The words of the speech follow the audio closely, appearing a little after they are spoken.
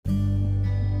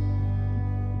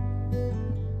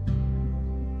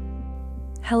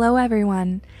Hello,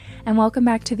 everyone, and welcome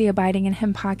back to the Abiding in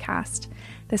Him podcast.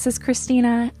 This is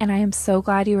Christina, and I am so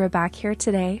glad you are back here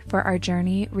today for our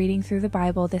journey reading through the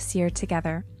Bible this year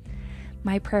together.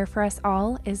 My prayer for us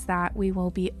all is that we will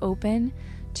be open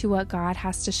to what God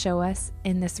has to show us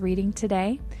in this reading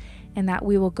today, and that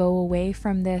we will go away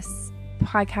from this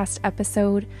podcast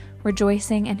episode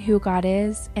rejoicing in who God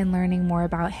is and learning more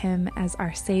about Him as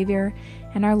our Savior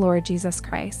and our Lord Jesus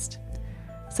Christ.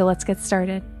 So let's get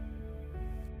started.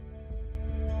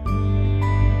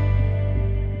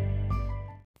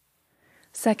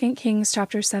 Second Kings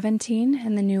chapter 17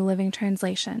 in the New Living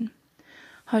Translation.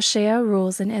 Hoshea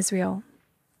rules in Israel.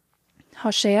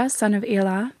 Hoshea, son of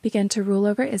Elah, began to rule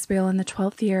over Israel in the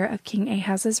 12th year of King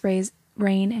Ahaz's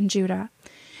reign in Judah.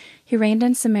 He reigned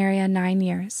in Samaria 9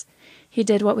 years. He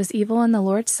did what was evil in the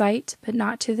Lord's sight, but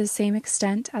not to the same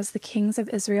extent as the kings of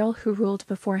Israel who ruled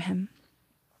before him.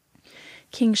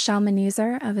 King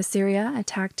Shalmaneser of Assyria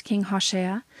attacked King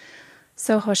Hoshea,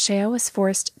 so Hoshea was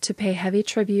forced to pay heavy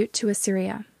tribute to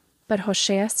Assyria. But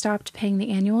Hoshea stopped paying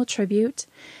the annual tribute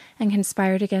and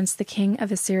conspired against the king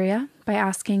of Assyria by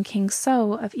asking King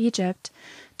So of Egypt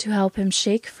to help him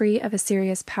shake free of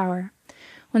Assyria's power.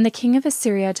 When the king of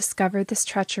Assyria discovered this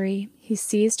treachery, he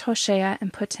seized Hoshea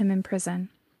and put him in prison.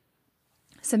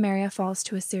 Samaria falls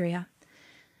to Assyria.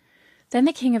 Then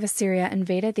the king of Assyria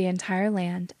invaded the entire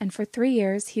land, and for 3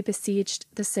 years he besieged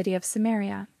the city of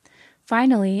Samaria.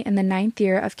 Finally, in the 9th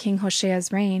year of King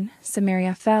Hoshea's reign,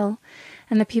 Samaria fell,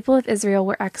 and the people of Israel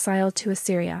were exiled to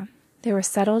Assyria. They were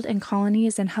settled in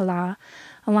colonies in Halah,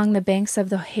 along the banks of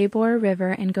the Habor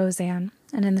River in Gozan,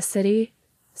 and in the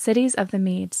cities of the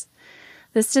Medes.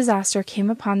 This disaster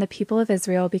came upon the people of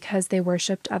Israel because they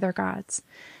worshipped other gods.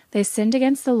 They sinned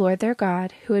against the Lord their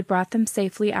God, who had brought them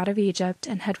safely out of Egypt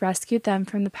and had rescued them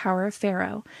from the power of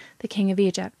Pharaoh, the king of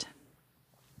Egypt.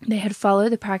 They had followed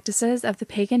the practices of the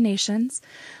pagan nations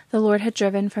the Lord had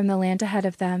driven from the land ahead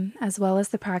of them, as well as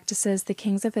the practices the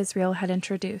kings of Israel had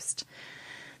introduced.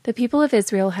 The people of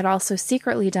Israel had also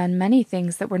secretly done many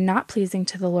things that were not pleasing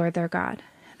to the Lord their God.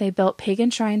 They built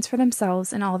pagan shrines for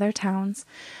themselves in all their towns,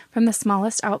 from the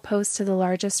smallest outpost to the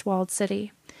largest walled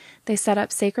city. They set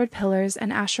up sacred pillars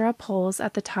and Asherah poles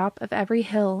at the top of every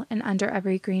hill and under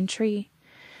every green tree.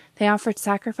 They offered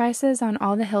sacrifices on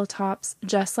all the hilltops,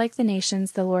 just like the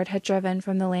nations the Lord had driven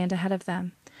from the land ahead of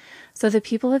them. So the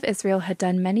people of Israel had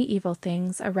done many evil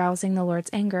things, arousing the Lord's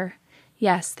anger.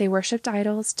 Yes, they worshipped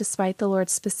idols, despite the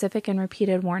Lord's specific and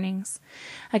repeated warnings.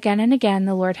 Again and again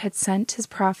the Lord had sent his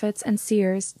prophets and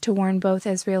seers to warn both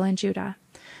Israel and Judah.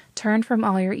 Turn from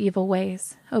all your evil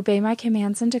ways. Obey my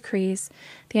commands and decrees,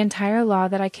 the entire law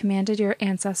that I commanded your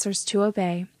ancestors to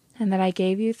obey, and that I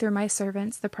gave you through my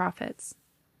servants the prophets.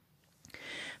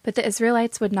 But the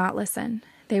Israelites would not listen.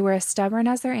 They were as stubborn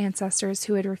as their ancestors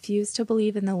who had refused to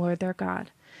believe in the Lord their God.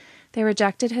 They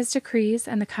rejected his decrees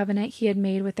and the covenant he had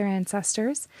made with their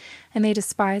ancestors, and they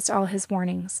despised all his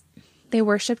warnings. They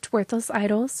worshipped worthless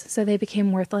idols, so they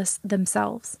became worthless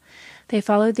themselves. They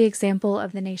followed the example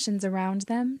of the nations around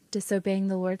them, disobeying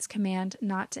the Lord's command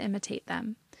not to imitate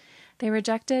them. They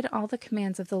rejected all the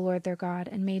commands of the Lord their God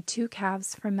and made 2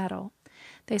 calves from metal.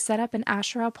 They set up an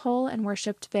Asherah pole and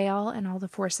worshipped Baal and all the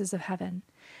forces of heaven.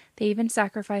 They even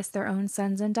sacrificed their own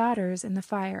sons and daughters in the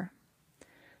fire.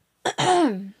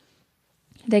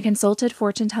 They consulted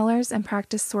fortune-tellers and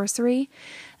practiced sorcery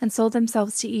and sold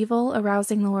themselves to evil,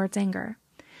 arousing the Lord's anger.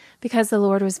 Because the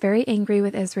Lord was very angry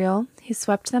with Israel, he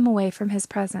swept them away from his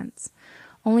presence.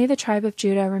 Only the tribe of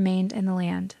Judah remained in the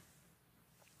land.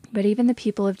 But even the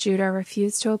people of Judah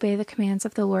refused to obey the commands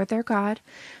of the Lord their God,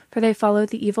 for they followed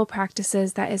the evil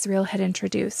practices that Israel had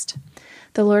introduced.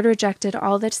 The Lord rejected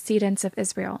all the descendants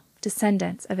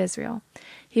of Israel.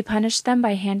 He punished them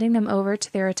by handing them over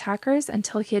to their attackers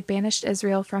until he had banished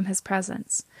Israel from his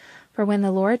presence. For when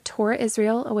the Lord tore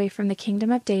Israel away from the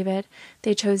kingdom of David,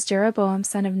 they chose Jeroboam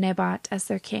son of Nebat as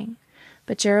their king.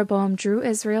 But Jeroboam drew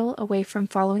Israel away from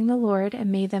following the Lord and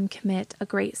made them commit a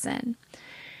great sin.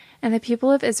 And the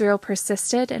people of Israel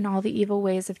persisted in all the evil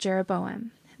ways of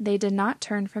Jeroboam. They did not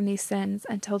turn from these sins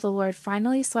until the Lord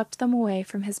finally swept them away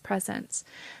from his presence,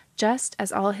 just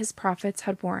as all his prophets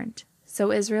had warned.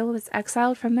 So Israel was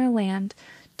exiled from their land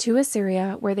to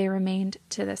Assyria, where they remained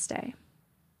to this day.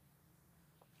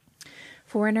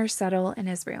 Foreigners settle in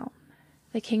Israel.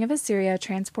 The king of Assyria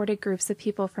transported groups of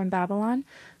people from Babylon,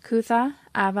 Cutha,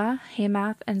 Ava,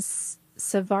 Hamath, and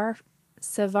Sepharvaim,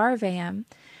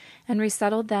 and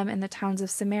resettled them in the towns of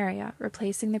Samaria,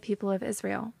 replacing the people of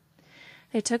Israel.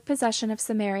 They took possession of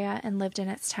Samaria and lived in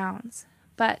its towns.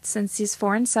 But since these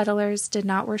foreign settlers did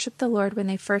not worship the Lord when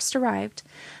they first arrived,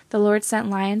 the Lord sent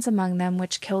lions among them,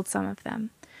 which killed some of them.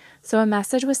 So a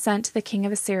message was sent to the king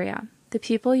of Assyria. The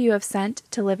people you have sent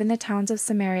to live in the towns of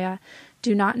Samaria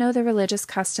do not know the religious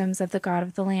customs of the God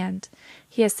of the land.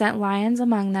 He has sent lions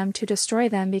among them to destroy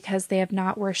them because they have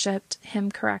not worshipped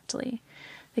him correctly.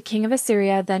 The king of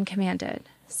Assyria then commanded,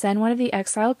 "Send one of the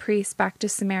exiled priests back to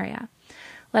Samaria.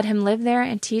 Let him live there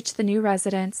and teach the new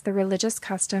residents the religious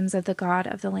customs of the God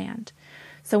of the land."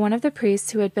 So one of the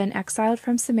priests who had been exiled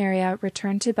from Samaria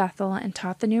returned to Bethel and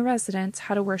taught the new residents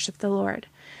how to worship the Lord.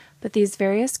 But these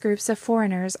various groups of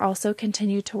foreigners also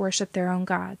continued to worship their own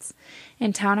gods.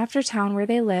 In town after town where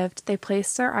they lived, they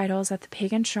placed their idols at the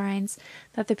pagan shrines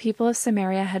that the people of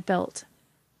Samaria had built.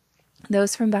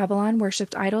 Those from Babylon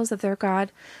worshipped idols of their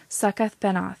god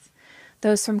Succoth-Benoth.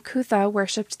 Those from Cutha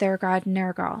worshipped their god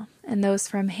Nergal, and those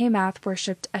from Hamath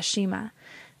worshipped Ashima.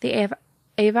 The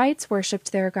Avites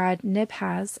worshipped their god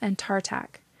Nibhaz and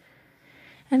Tartak.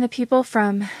 And the people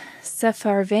from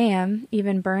Sepharvaim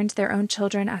even burned their own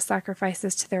children as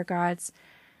sacrifices to their gods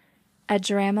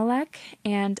Adramelech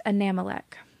and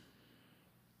Anamelech.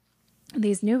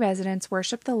 These new residents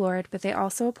worshipped the Lord, but they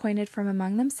also appointed from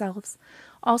among themselves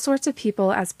all sorts of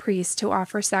people as priests to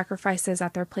offer sacrifices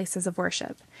at their places of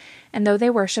worship. And though they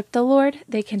worshipped the Lord,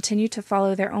 they continued to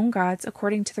follow their own gods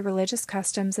according to the religious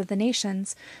customs of the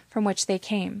nations from which they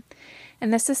came.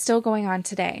 And this is still going on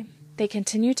today. They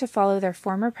continue to follow their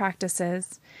former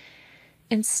practices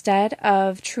instead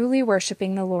of truly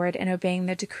worshiping the Lord and obeying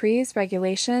the decrees,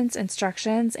 regulations,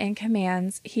 instructions, and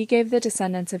commands he gave the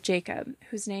descendants of Jacob,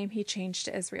 whose name he changed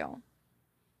to Israel.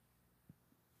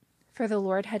 For the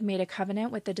Lord had made a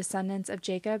covenant with the descendants of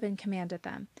Jacob and commanded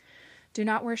them, Do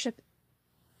not worship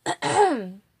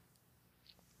any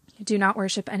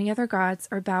other gods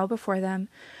or bow before them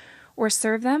or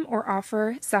serve them or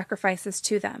offer sacrifices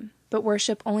to them, but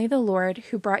worship only the Lord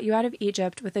who brought you out of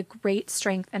Egypt with a great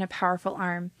strength and a powerful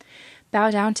arm.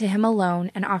 Bow down to him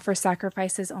alone and offer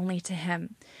sacrifices only to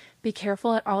him. Be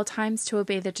careful at all times to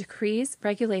obey the decrees,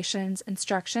 regulations,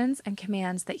 instructions, and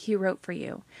commands that he wrote for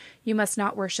you. You must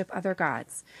not worship other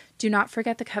gods. Do not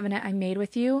forget the covenant I made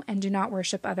with you, and do not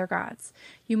worship other gods.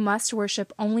 You must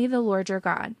worship only the Lord your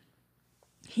God.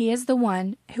 He is the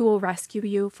one who will rescue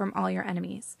you from all your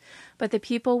enemies. But the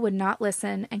people would not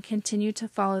listen and continued to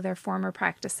follow their former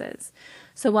practices.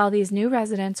 So while these new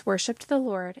residents worshipped the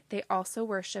Lord, they also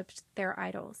worshipped their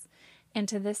idols. And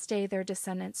to this day their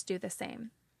descendants do the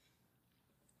same.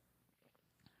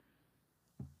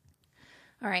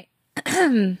 All right,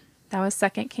 that was 2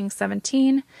 Kings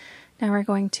 17. Now we're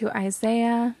going to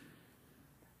Isaiah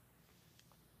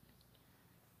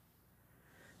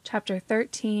chapter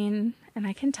 13, and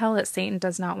I can tell that Satan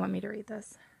does not want me to read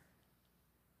this.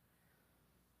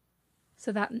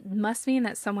 So that must mean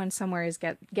that someone somewhere is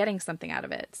getting something out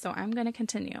of it. So I'm going to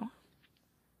continue.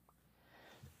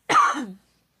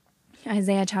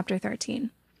 Isaiah chapter 13.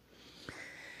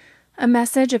 A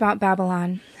message about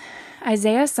Babylon.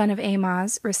 Isaiah, son of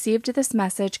Amoz, received this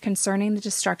message concerning the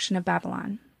destruction of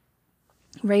Babylon.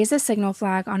 Raise a signal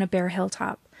flag on a bare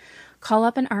hilltop. Call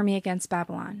up an army against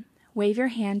Babylon. Wave your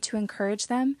hand to encourage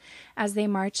them as they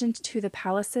march into the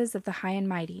palaces of the high and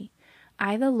mighty.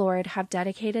 I, the Lord, have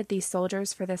dedicated these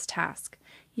soldiers for this task.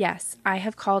 Yes, I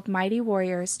have called mighty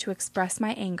warriors to express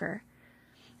my anger,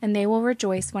 and they will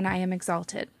rejoice when I am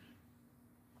exalted.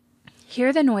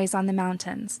 Hear the noise on the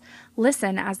mountains.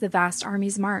 Listen as the vast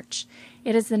armies march.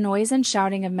 It is the noise and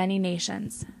shouting of many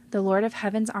nations. The Lord of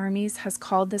heaven's armies has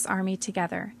called this army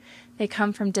together. They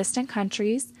come from distant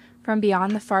countries, from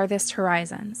beyond the farthest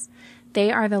horizons.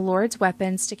 They are the Lord's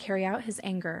weapons to carry out his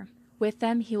anger. With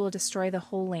them he will destroy the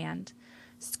whole land.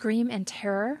 Scream in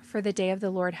terror, for the day of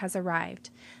the Lord has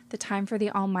arrived, the time for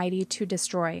the Almighty to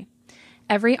destroy.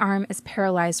 Every arm is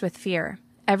paralyzed with fear.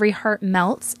 Every heart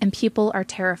melts, and people are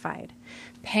terrified.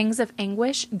 Pangs of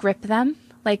anguish grip them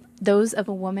like those of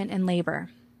a woman in labor.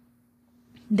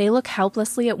 They look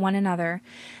helplessly at one another,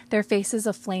 their faces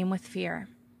aflame with fear.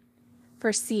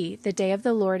 For see, the day of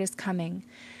the Lord is coming,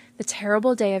 the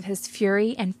terrible day of his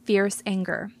fury and fierce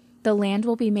anger. The land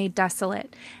will be made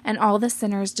desolate, and all the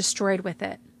sinners destroyed with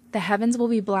it. The heavens will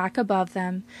be black above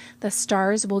them, the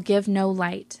stars will give no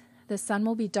light. The sun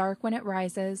will be dark when it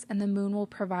rises, and the moon will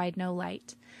provide no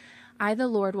light. I, the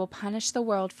Lord, will punish the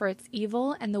world for its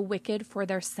evil and the wicked for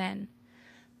their sin.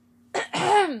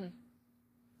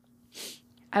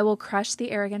 I will crush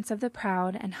the arrogance of the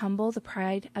proud and humble the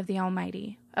pride of the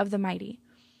mighty.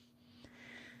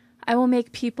 I will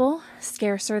make people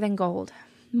scarcer than gold,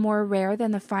 more rare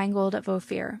than the fine gold of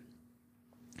Ophir.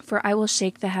 For I will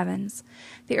shake the heavens.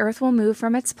 The earth will move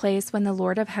from its place when the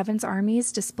Lord of heaven's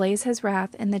armies displays his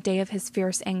wrath in the day of his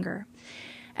fierce anger.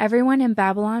 Everyone in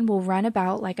Babylon will run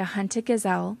about like a hunted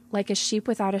gazelle, like a sheep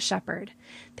without a shepherd.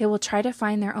 They will try to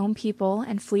find their own people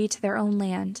and flee to their own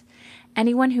land.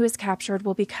 Anyone who is captured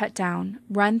will be cut down,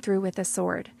 run through with a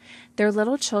sword. Their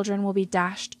little children will be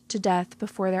dashed to death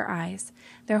before their eyes.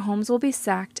 Their homes will be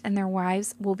sacked, and their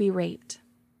wives will be raped.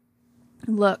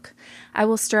 Look, I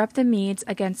will stir up the Medes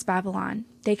against Babylon.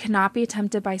 They cannot be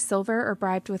tempted by silver or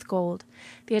bribed with gold.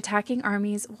 The attacking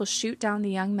armies will shoot down the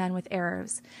young men with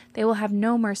arrows. They will have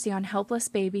no mercy on helpless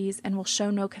babies and will show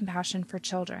no compassion for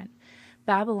children.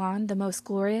 Babylon, the most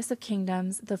glorious of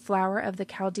kingdoms, the flower of the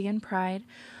Chaldean pride,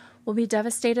 will be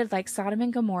devastated like Sodom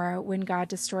and Gomorrah when God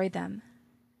destroyed them.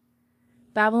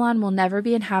 Babylon will never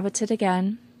be inhabited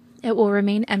again. It will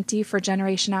remain empty for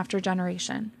generation after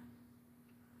generation.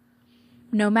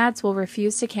 Nomads will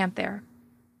refuse to camp there,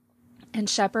 and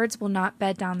shepherds will not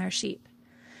bed down their sheep.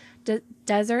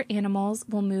 Desert animals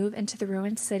will move into the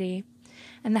ruined city,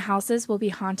 and the houses will be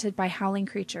haunted by howling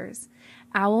creatures.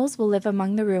 Owls will live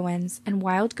among the ruins, and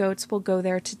wild goats will go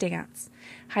there to dance.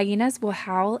 Hyenas will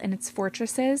howl in its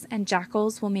fortresses, and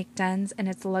jackals will make dens in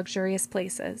its luxurious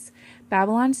places.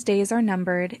 Babylon's days are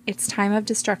numbered. Its time of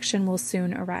destruction will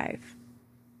soon arrive.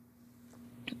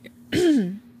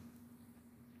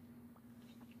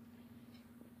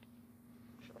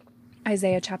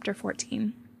 Isaiah chapter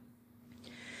 14.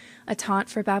 A taunt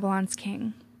for Babylon's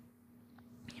king.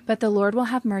 But the Lord will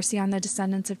have mercy on the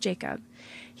descendants of Jacob.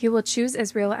 He will choose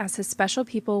Israel as his special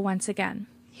people once again.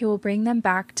 He will bring them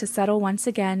back to settle once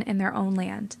again in their own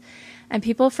land. And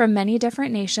people from many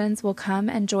different nations will come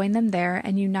and join them there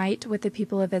and unite with the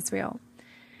people of Israel.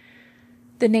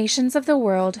 The nations of the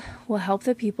world will help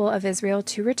the people of Israel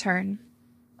to return,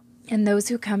 and those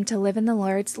who come to live in the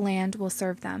Lord's land will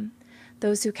serve them.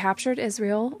 Those who captured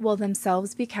Israel will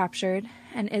themselves be captured,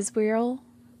 and Israel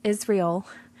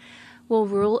will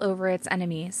rule over its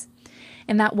enemies.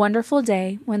 In that wonderful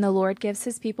day, when the Lord gives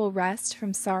his people rest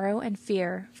from sorrow and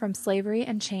fear, from slavery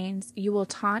and chains, you will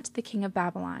taunt the king of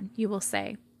Babylon. You will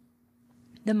say,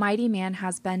 "The mighty man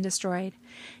has been destroyed.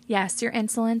 Yes, your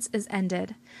insolence is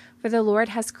ended, for the Lord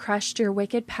has crushed your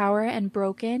wicked power and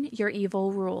broken your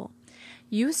evil rule.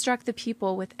 You struck the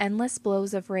people with endless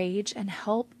blows of rage and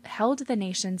held the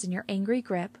nations in your angry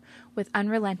grip with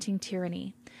unrelenting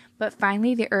tyranny. But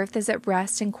finally the earth is at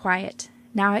rest and quiet.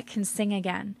 Now it can sing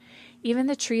again. Even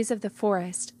the trees of the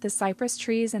forest, the cypress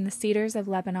trees and the cedars of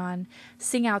Lebanon,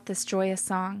 sing out this joyous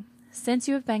song. Since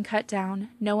you have been cut down,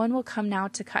 no one will come now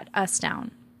to cut us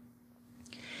down.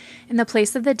 In the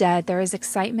place of the dead there is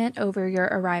excitement over your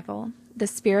arrival. The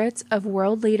spirits of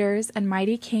world leaders and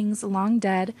mighty kings long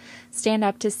dead stand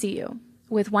up to see you.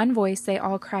 With one voice they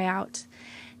all cry out,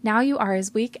 "Now you are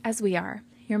as weak as we are.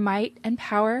 Your might and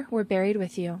power were buried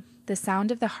with you. The sound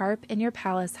of the harp in your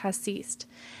palace has ceased.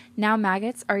 Now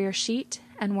maggots are your sheet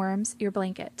and worms your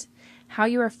blanket. How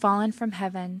you are fallen from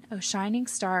heaven, O shining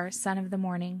star, son of the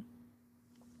morning.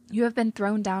 You have been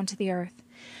thrown down to the earth,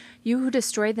 you who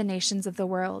destroyed the nations of the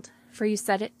world. For you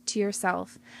said it to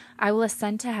yourself, I will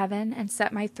ascend to heaven and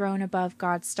set my throne above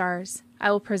God's stars.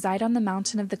 I will preside on the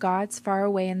mountain of the gods far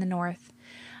away in the north.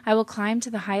 I will climb to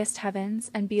the highest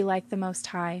heavens and be like the Most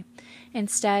High.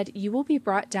 Instead, you will be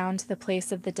brought down to the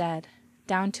place of the dead,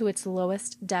 down to its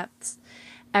lowest depths.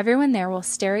 Everyone there will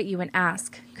stare at you and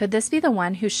ask, could this be the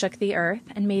one who shook the earth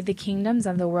and made the kingdoms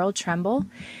of the world tremble?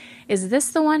 Is this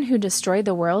the one who destroyed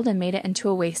the world and made it into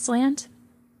a wasteland?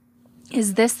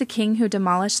 Is this the king who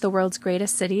demolished the world's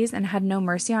greatest cities and had no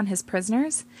mercy on his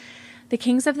prisoners? The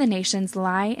kings of the nations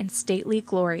lie in stately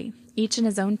glory, each in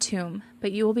his own tomb,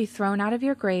 but you will be thrown out of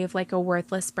your grave like a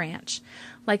worthless branch.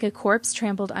 Like a corpse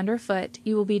trampled underfoot,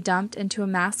 you will be dumped into a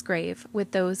mass grave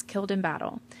with those killed in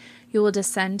battle. You will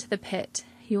descend to the pit.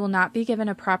 You will not be given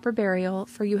a proper burial,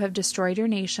 for you have destroyed your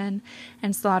nation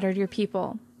and slaughtered your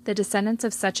people. The descendants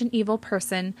of such an evil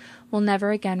person will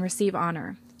never again receive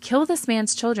honor. Kill this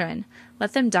man's children.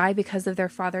 Let them die because of their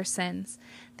father's sins.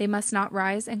 They must not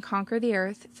rise and conquer the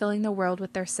earth, filling the world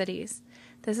with their cities.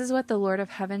 This is what the Lord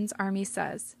of Heaven's army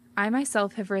says. I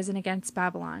myself have risen against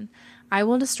Babylon. I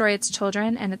will destroy its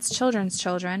children and its children's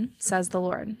children, says the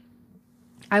Lord.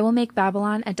 I will make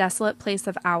Babylon a desolate place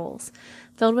of owls,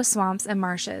 filled with swamps and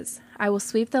marshes. I will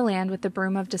sweep the land with the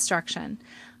broom of destruction.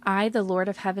 I, the Lord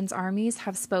of Heaven's armies,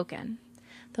 have spoken.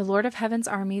 The Lord of Heaven's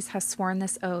armies has sworn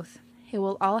this oath. It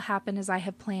will all happen as I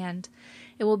have planned.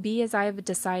 It will be as I have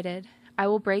decided. I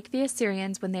will break the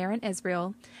Assyrians when they are in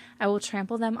Israel. I will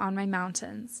trample them on my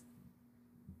mountains.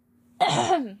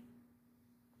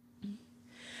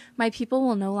 My people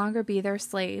will no longer be their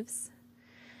slaves,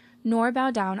 nor bow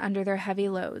down under their heavy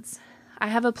loads. I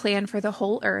have a plan for the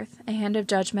whole earth, a hand of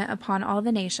judgment upon all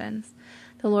the nations.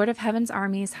 The Lord of heaven's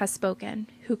armies has spoken.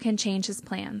 Who can change his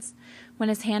plans? When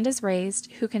his hand is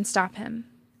raised, who can stop him?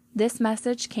 This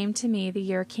message came to me the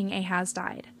year King Ahaz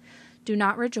died. Do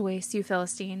not rejoice, you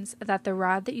Philistines, that the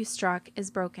rod that you struck is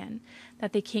broken,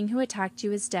 that the king who attacked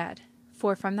you is dead.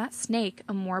 For from that snake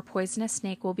a more poisonous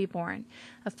snake will be born,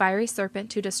 a fiery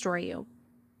serpent to destroy you.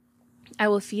 I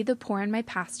will feed the poor in my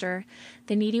pasture,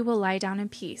 the needy will lie down in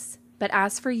peace. But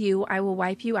as for you, I will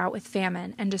wipe you out with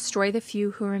famine and destroy the few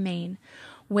who remain.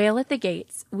 Wail at the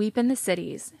gates, weep in the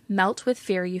cities, melt with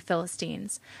fear, you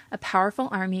Philistines. A powerful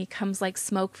army comes like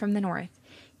smoke from the north.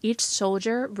 Each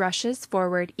soldier rushes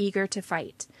forward, eager to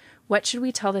fight. What should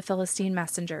we tell the Philistine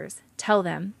messengers? Tell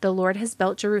them, the Lord has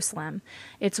built Jerusalem.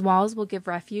 Its walls will give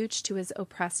refuge to his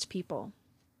oppressed people.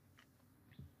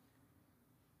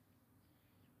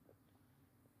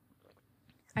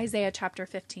 Isaiah chapter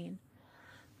 15.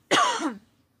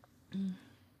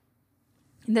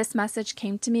 This message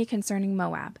came to me concerning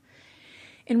Moab.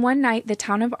 In one night the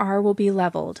town of Ar will be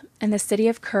leveled, and the city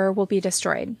of Kir will be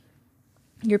destroyed.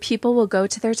 Your people will go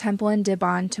to their temple in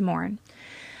Dibon to mourn.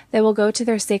 They will go to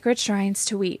their sacred shrines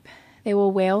to weep. They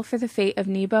will wail for the fate of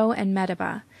Nebo and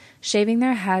Medeba, shaving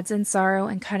their heads in sorrow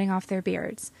and cutting off their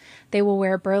beards. They will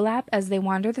wear burlap as they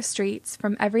wander the streets.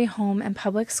 From every home and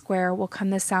public square will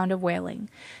come the sound of wailing.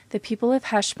 The people of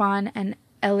Heshbon and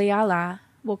Elialah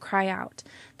will cry out.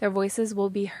 Their voices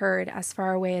will be heard as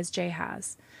far away as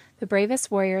Jahaz. The bravest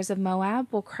warriors of Moab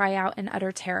will cry out in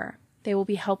utter terror. They will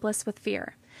be helpless with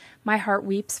fear. My heart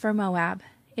weeps for Moab.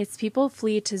 Its people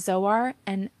flee to Zoar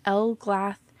and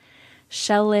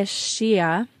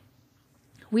Elgath-Shelishiyah.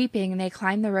 Weeping, they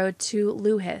climb the road to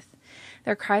Luhith.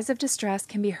 Their cries of distress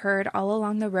can be heard all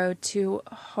along the road to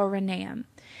Horonaim.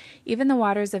 Even the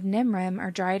waters of Nimrim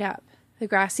are dried up. The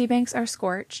grassy banks are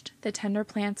scorched. The tender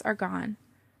plants are gone.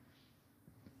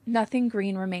 Nothing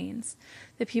green remains.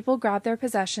 The people grab their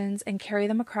possessions and carry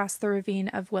them across the ravine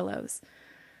of willows.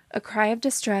 A cry of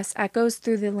distress echoes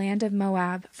through the land of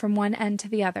Moab from one end to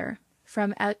the other,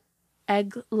 from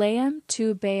Eglaim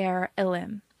to Beer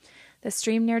Elim. The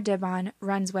stream near Dibon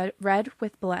runs red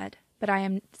with blood, but I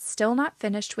am still not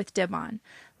finished with Dibon.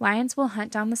 Lions will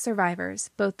hunt down the survivors,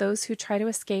 both those who try to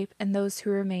escape and those who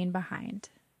remain behind.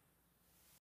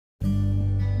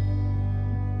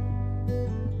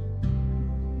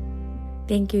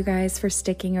 Thank you guys for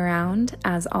sticking around.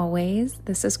 As always,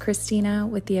 this is Christina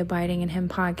with the Abiding in Him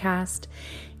podcast,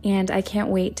 and I can't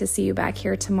wait to see you back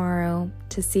here tomorrow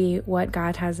to see what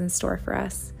God has in store for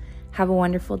us. Have a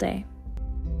wonderful day.